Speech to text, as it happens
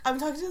I'm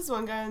talking to this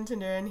one guy on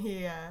Tinder, and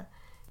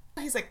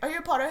he's like, are you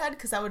a Potterhead?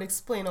 Because that would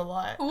explain a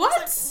lot.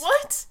 What? Like,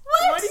 what?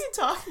 What are you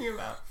talking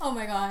about? Oh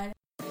my god.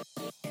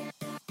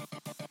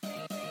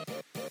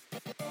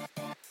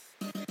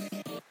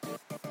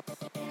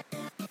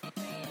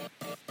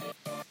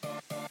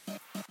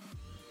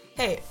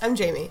 Hey, I'm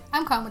Jamie.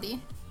 I'm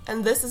Comedy.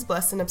 And this is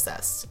Blessed and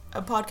Obsessed,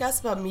 a podcast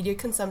about media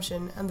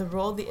consumption and the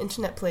role the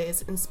internet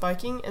plays in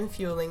sparking and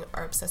fueling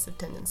our obsessive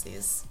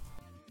tendencies.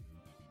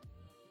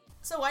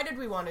 So why did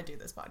we want to do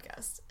this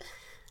podcast?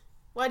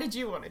 Why did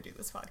you want to do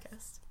this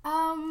podcast?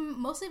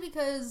 Mostly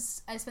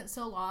because I spent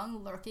so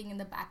long lurking in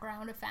the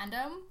background of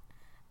fandom.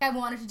 I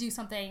wanted to do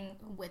something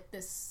with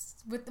this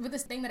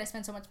thing that I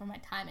spend so much of my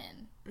time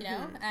in, you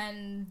know?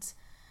 And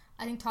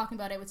I think talking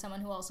about it with someone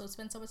who also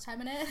spends so much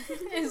time in it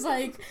is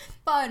like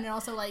fun, and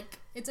also like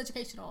it's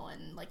educational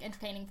and like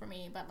entertaining for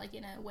me, but like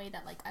in a way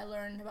that like I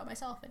learn about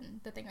myself and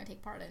the thing I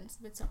take part in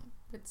with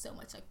so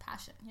much like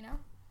passion, you know?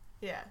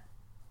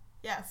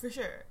 Yeah, for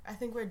sure. I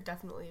think we're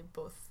definitely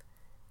both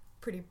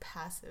pretty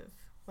passive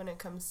when it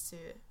comes to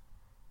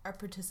our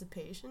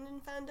participation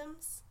in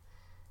fandoms,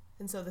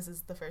 and so this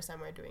is the first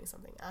time we're doing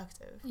something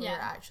active. Yeah.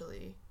 We're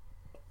actually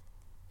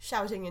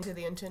shouting into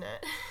the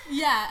internet.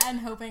 Yeah,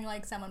 and hoping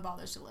like someone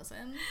bothers to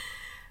listen.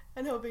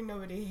 And hoping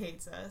nobody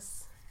hates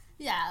us.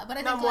 Yeah, but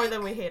I Not think more like,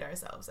 than we hate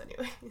ourselves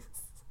anyways.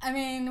 I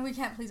mean, we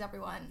can't please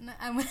everyone.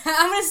 I'm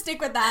gonna stick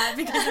with that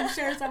because I'm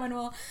sure someone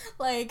will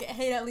like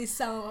hate at least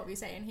some of what we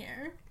say in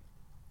here.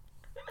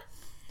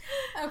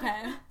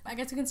 Okay, I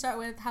guess we can start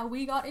with how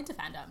we got into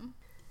fandom.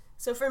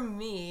 So for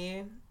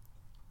me,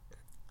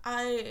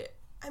 I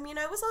mean,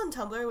 I was on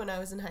Tumblr when I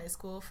was in high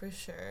school for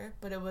sure,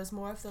 but it was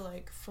more of the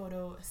like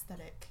photo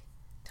aesthetic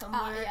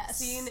Tumblr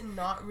scene, and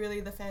not really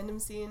the fandom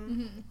scene.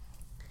 Mm-hmm.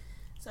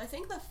 So I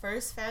think the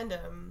first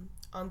fandom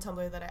on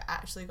Tumblr that I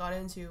actually got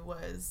into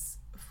was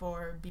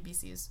for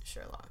BBC's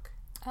Sherlock.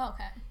 Oh,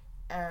 okay.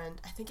 And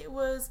I think it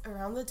was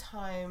around the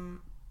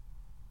time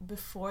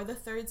before the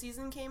third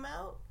season came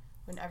out,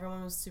 when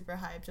everyone was super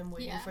hyped and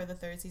waiting for the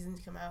third season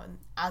to come out, and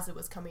as it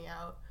was coming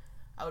out,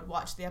 I would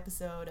watch the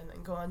episode and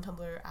then go on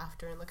Tumblr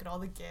after and look at all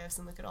the GIFs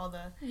and look at all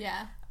the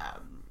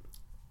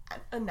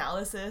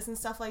analysis and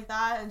stuff like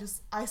that, and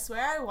just, I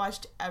swear I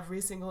watched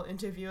every single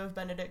interview of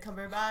Benedict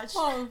Cumberbatch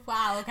Oh,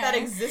 wow, okay. that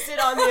existed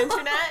on the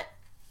internet.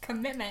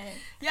 Commitment.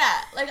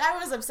 Yeah, like I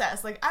was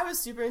obsessed. Like I was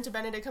super into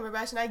Benedict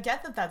Cumberbatch, and I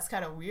get that that's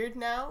kind of weird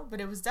now, but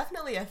it was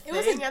definitely a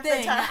thing at the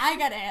time. I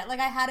get it. Like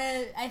I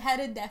had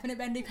a definite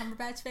Benedict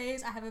Cumberbatch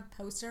phase. I have a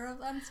poster of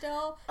them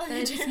still. Oh, but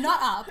you it's do?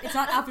 not up. It's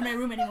not up in my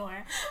room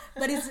anymore.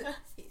 But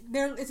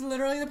it's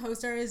literally the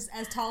poster is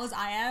as tall as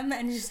I am,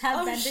 and you just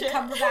have Benedict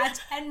Cumberbatch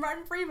and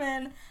Martin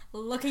Freeman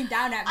looking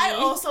down at me. I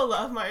also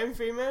love Martin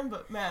Freeman,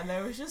 but man,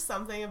 there was just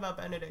something about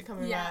Benedict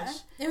Cumberbatch. Yeah,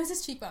 it was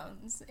his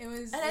cheekbones.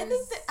 I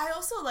think that I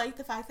also like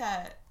the fact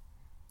that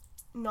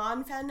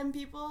non-fandom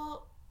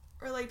people,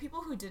 or like people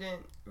who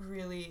didn't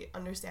really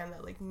understand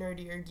that like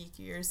nerdier,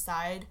 geekier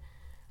side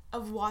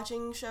of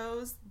watching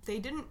shows, they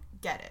didn't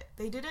get it.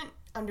 They didn't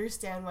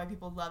understand why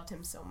people loved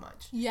him so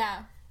much.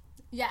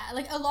 Yeah,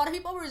 like a lot of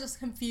people were just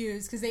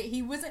confused because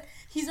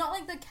he's not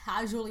like the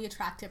casually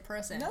attractive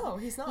person. No,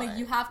 he's not. Like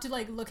you have to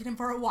like look at him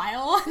for a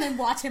while and then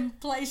watch him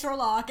play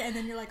Sherlock, and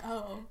then you're like,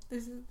 oh,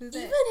 this is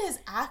Even it. his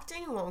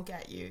acting won't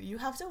get you. You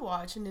have to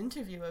watch an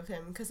interview of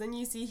him, because then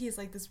you see he's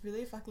like this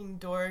really fucking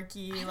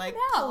dorky, like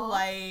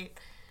polite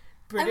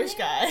British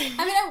guy.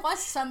 I mean, I watched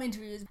some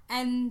interviews,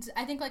 and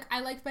I think like I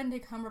like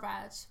Benedict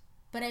Cumberbatch,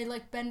 but I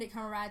like Benedict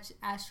Cumberbatch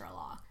as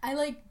Sherlock. I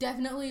like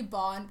definitely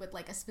bond with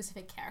like a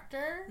specific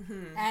character,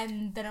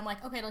 and then I'm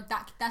like, okay, like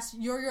that's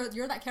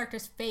you're that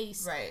character's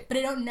face, right? But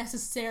I don't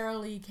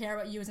necessarily care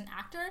about you as an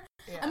actor.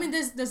 Yeah. I mean,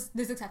 there's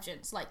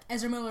exceptions. Like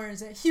Ezra Miller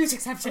is a huge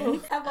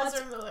exception. I've watched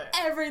Ezra Miller,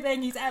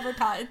 everything he's ever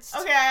touched.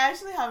 Okay, I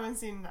actually haven't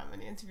seen that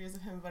many interviews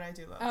of him, but I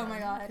do love him. Oh my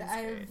god,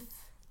 I've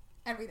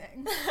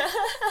everything.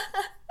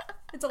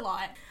 It's a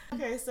lot.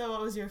 Okay, so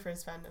what was your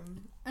first fandom?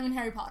 I mean,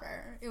 Harry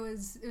Potter. It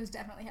was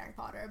definitely Harry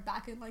Potter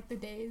back in like the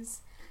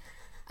days.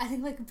 I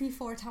think like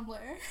before Tumblr.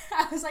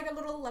 I was like a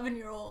little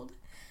 11-year-old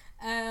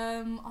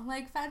on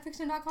like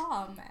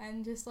fanfiction.com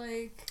and just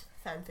like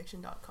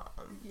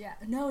fanfiction.com. Yeah,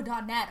 no,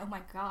 .net. Oh my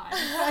god,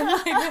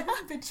 I'm like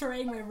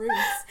betraying my roots.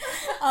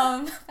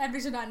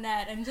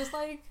 Fanfiction.net, and just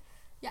like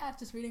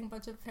just reading a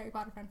bunch of Harry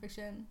Potter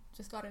fanfiction.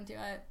 Just got into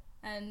it,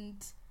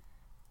 and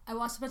I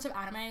watched a bunch of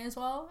anime as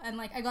well, and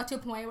like I got to a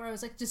point where I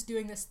was like just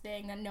doing this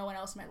thing that no one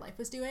else in my life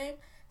was doing,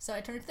 so I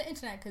turned to the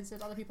internet because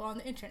there's other people on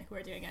the internet who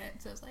are doing it,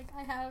 so it's like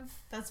I have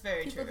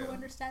people who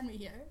understand me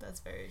here. That's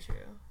very true.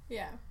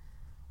 Yeah.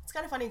 It's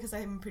kind of funny because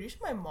I'm pretty sure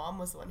my mom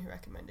was the one who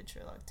recommended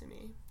Sherlock to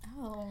me.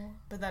 Oh.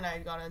 But then I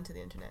got onto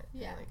the internet.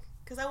 Yeah.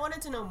 Because I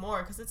wanted to know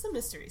more, because it's a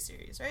mystery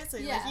series, right? So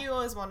like you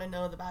always want to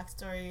know the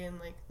backstory and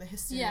like the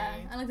history. Yeah,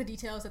 and like the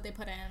details that they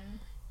put in.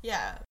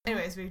 Yeah.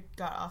 Anyways, we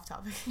got off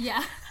topic.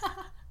 Yeah.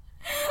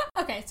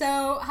 Okay,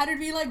 so how did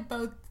we like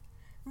both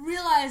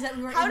realize that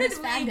we were in this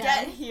fandom? How did we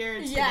get here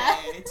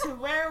today to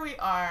where we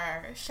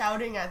are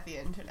shouting at the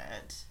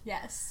internet?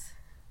 Yes.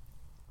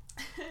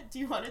 Do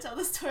you want to tell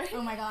the story?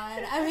 Oh my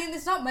god. I mean,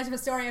 it's not much of a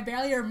story. I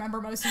barely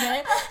remember most of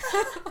it.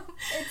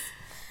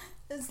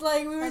 it's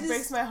like we were That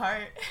breaks my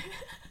heart.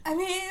 I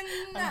mean...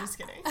 I'm just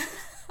kidding.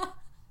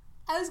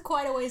 I was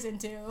quite a ways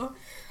into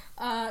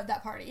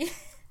that party.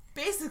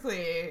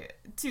 Basically,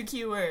 2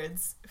 key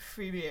words,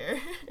 free beer.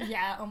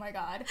 Yeah, oh my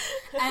god.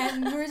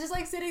 And we were just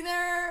like sitting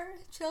there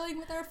chilling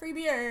with our free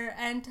beer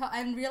and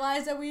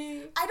realized that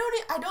I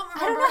don't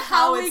remember know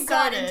how we it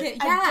got started. into it.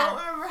 I Yeah.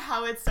 don't remember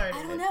how it started.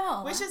 I don't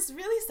know. Which is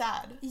really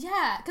sad.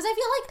 Yeah, because I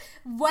feel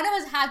like one of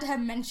us had to have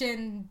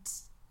mentioned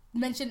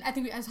I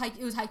think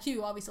it was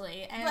Haikyuu,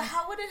 obviously. And But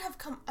how would it have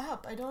come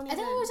up? I don't even... I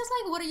think it was just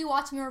like, what are you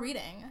watching or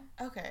reading?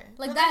 Okay.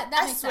 Like, But that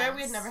I makes swear sense.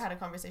 we had never had a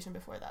conversation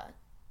before that.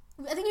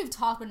 I think we've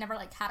talked but never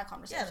like had a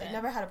conversation. Yeah, like,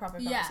 never had a proper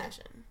Yeah.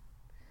 conversation.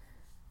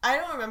 I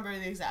don't remember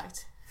the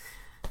exact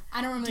I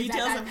don't remember the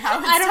details exact of how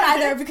it I don't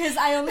started. either, because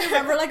I only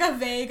remember like a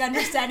vague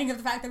understanding of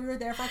the fact that we were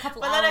there for a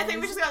couple But hours. then I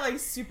think we just got like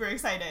super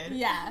excited.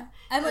 Yeah.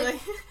 And We're like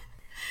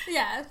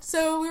yeah,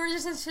 so we were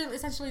just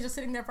essentially just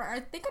sitting there for I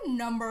think a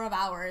number of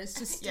hours,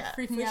 just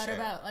freaking for out sure.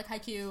 about like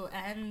Haikyuu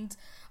and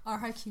our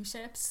Haikyuu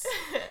ships.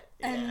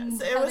 Yeah, And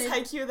so it how was they-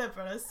 Haikyuu that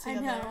brought us I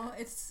together. know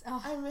it's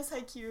I miss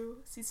Haikyuu.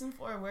 Season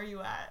 4, where are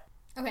you at?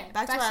 okay.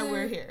 Back to why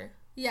we're here.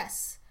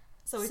 Yes.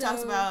 So we So-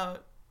 talked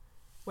about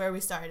where we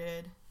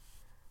started,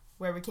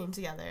 where we came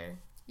together,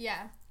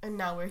 Yeah. and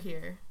now we're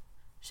here,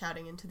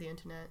 shouting into the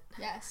internet.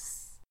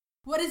 Yes.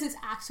 What is this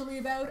actually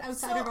about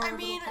outside So, of our I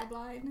mean, little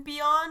tagline?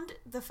 Beyond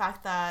the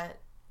fact that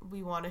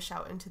we want to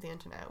shout into the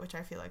internet, which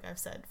I feel like I've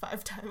said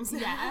 5 times now.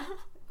 Yeah.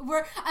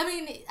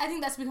 I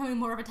think that's becoming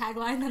more of a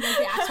tagline than like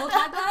the actual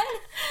tagline.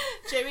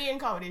 Jamie and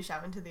comedy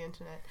shout into the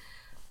internet.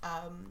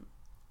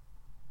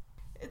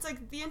 It's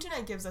like the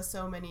internet gives us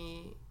so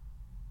many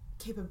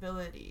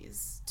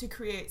capabilities to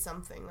create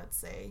something, let's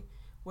say,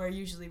 where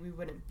usually we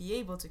wouldn't be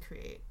able to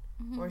create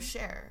or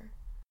share.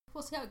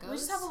 We'll see how it goes. We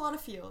just have a lot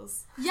of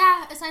feels.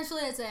 Yeah,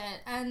 essentially that's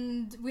it.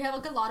 And we have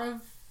like a lot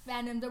of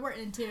fandom that we're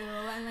into,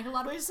 and like a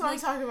lot of We just want like,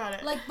 to talk about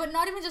it. like, but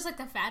not even just like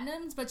the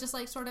fandoms, but just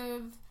like sort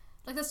of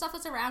like the stuff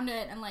that's around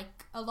it, and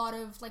like a lot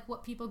of like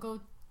what people go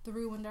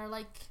through when they're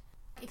like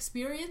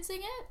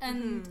experiencing it,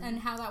 and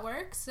how that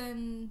works,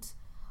 and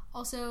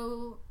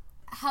also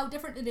how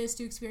different it is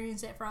to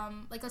experience it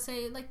from like let's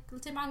say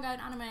manga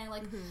and anime,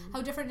 like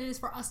how different it is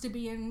for us to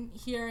be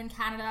here in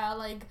Canada,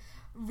 like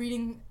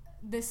reading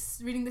this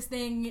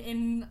thing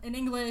in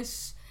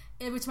English,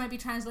 which might be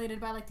translated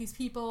by like these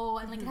people,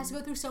 and like it has to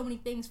go through so many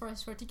things for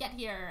it to get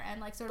here,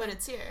 and like but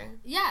it's here.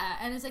 yeah,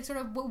 and it's like sort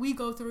of what we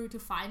go through to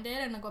find it,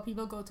 and like what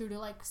people go through to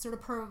like sort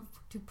of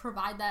to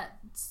provide that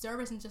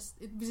service, and just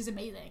which is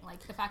amazing, like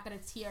the fact that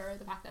it's here,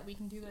 the fact that we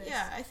can do this.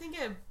 Yeah, I think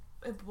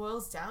it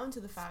boils down to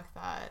the fact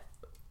that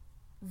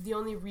the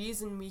only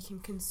reason we can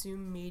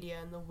consume media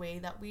in the way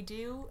that we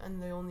do,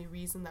 and the only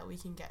reason that we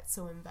can get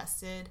so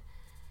invested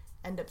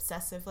and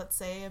obsessive, let's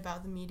say,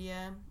 about the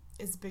media,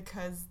 is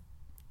because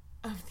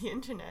of the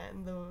internet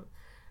and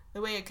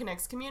the way it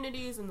connects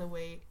communities and the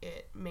way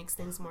it makes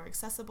things more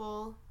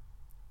accessible.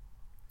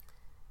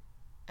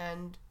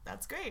 And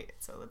that's great.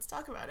 So let's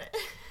talk about it.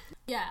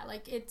 Yeah,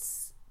 like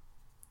it's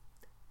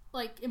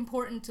like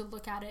important to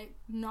look at it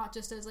not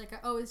just as like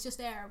oh it's just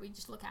there, we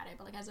just look at it,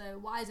 but like as a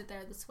why is it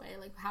there this way,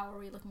 like how are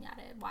we looking at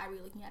it, why are we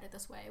looking at it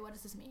this way, what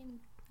does this mean,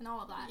 and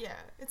all of that. Yeah,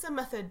 it's a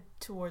method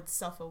towards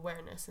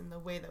self-awareness in the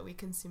way that we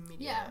consume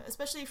media. Yeah.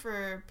 Especially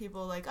for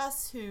people like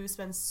us who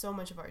spend so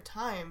much of our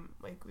time,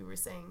 like we were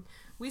saying,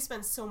 we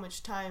spend so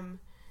much time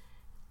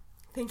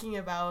thinking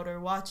about or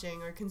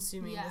watching or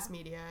consuming this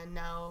media, and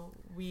now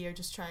we are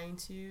just trying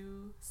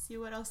to see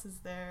what else is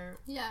there.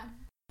 Yeah.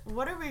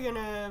 What are we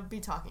gonna be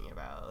talking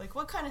about? Like,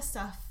 what kind of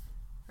stuff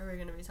are we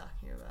gonna be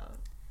talking about?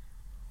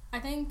 I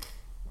think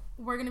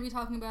we're gonna be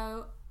talking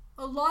about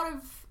a lot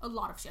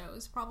of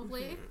shows,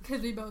 probably,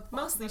 because we both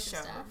watch Mostly a bunch of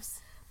shows.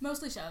 stuff.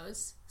 Mostly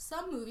shows.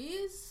 Some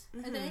movies,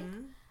 I think.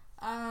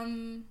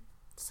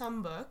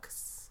 Some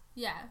books.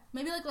 Yeah,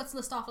 maybe like let's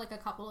list off like a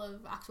couple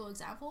of actual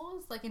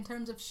examples, like in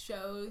terms of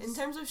shows. In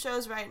terms of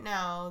shows right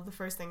now, the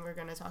first thing we're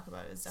going to talk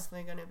about is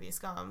definitely going to be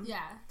Scum.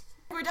 Yeah.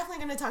 We're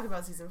definitely going to talk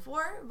about season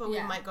 4, but we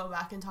Yeah. might go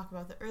back and talk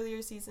about the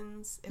earlier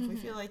seasons if we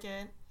feel like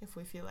it, if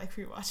we feel like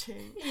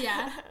rewatching.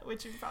 Yeah.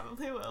 Which we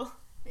probably will.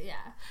 Yeah.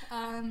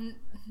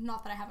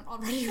 Not that I haven't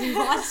already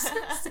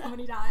rewatched so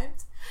many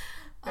times.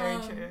 Very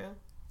true.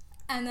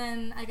 And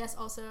then I guess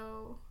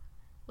also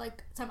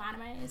like some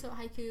anime, so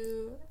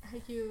Haikyuu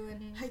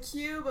and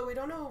Haikyuu, but we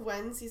don't know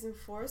when season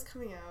 4 is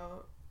coming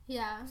out.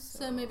 yeah,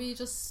 so maybe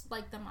just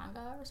like the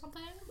manga or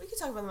something. We can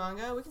talk about the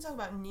manga. We can talk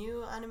about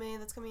new anime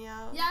that's coming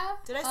out. Yeah.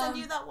 Did I send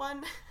you that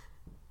one?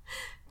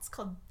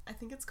 I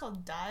think it's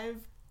called Dive.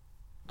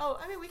 Oh,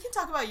 I mean, we can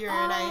talk about Your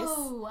Nice.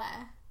 Oh.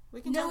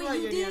 We can No, talk about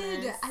you Your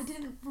did. Nice. I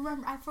didn't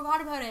remember. I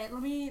forgot about it.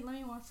 Let me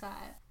watch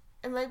that.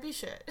 It might be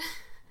shit.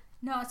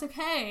 No, it's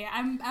okay.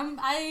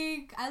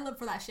 I live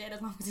for that shit as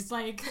long as it's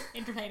like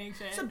entertaining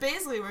shit. So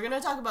basically, we're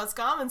gonna talk about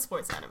Scum and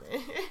sports anime.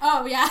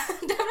 Oh yeah,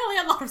 definitely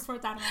a lot of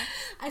sports anime.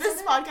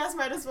 This podcast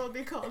might as well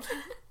be called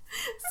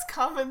It's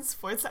common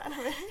sports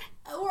anime.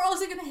 We're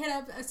also gonna hit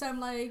up some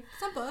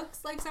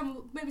books,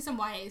 maybe some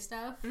YA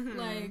stuff.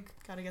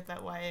 Gotta get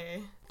that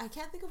YA. I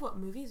can't think of what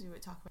movies we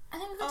would talk about. I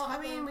think we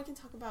could we can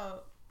talk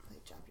about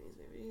like Japanese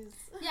movies.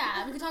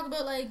 Yeah, we could talk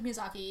about like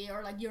Miyazaki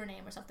or like Your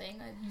Name or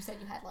something. You said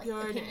you had like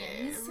Your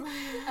opinions.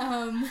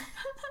 Name.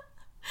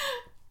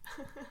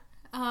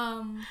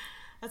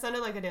 That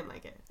sounded like I didn't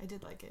like it. I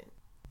did like it.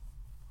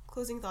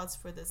 Closing thoughts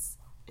for this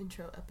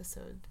intro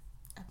episode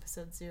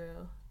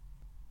 0.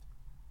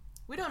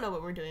 We don't know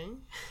what we're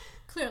doing.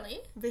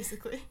 Clearly.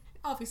 Basically.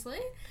 Obviously.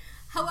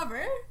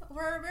 However,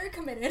 we're very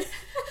committed.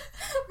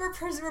 we're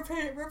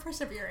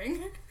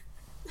persevering.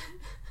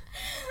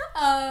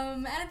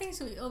 And I think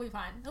it'll be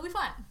fun. It'll be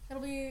fun.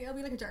 It'll be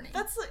like a journey.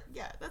 That's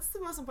the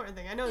most important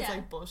thing. I know it's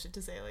like bullshit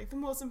to say, like the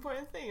most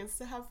important thing is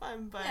to have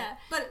fun, but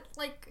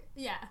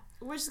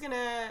we're just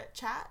gonna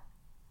chat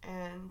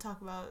and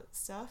talk about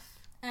stuff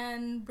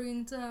and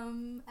bring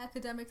some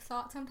academic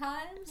thought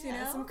sometimes.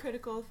 Some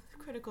critical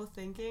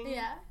thinking.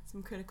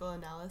 Some critical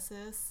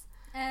analysis.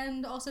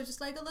 And also just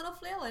like a little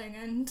flailing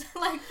and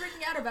like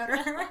freaking out about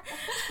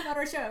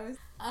our shows.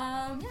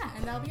 And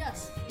that'll be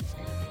us.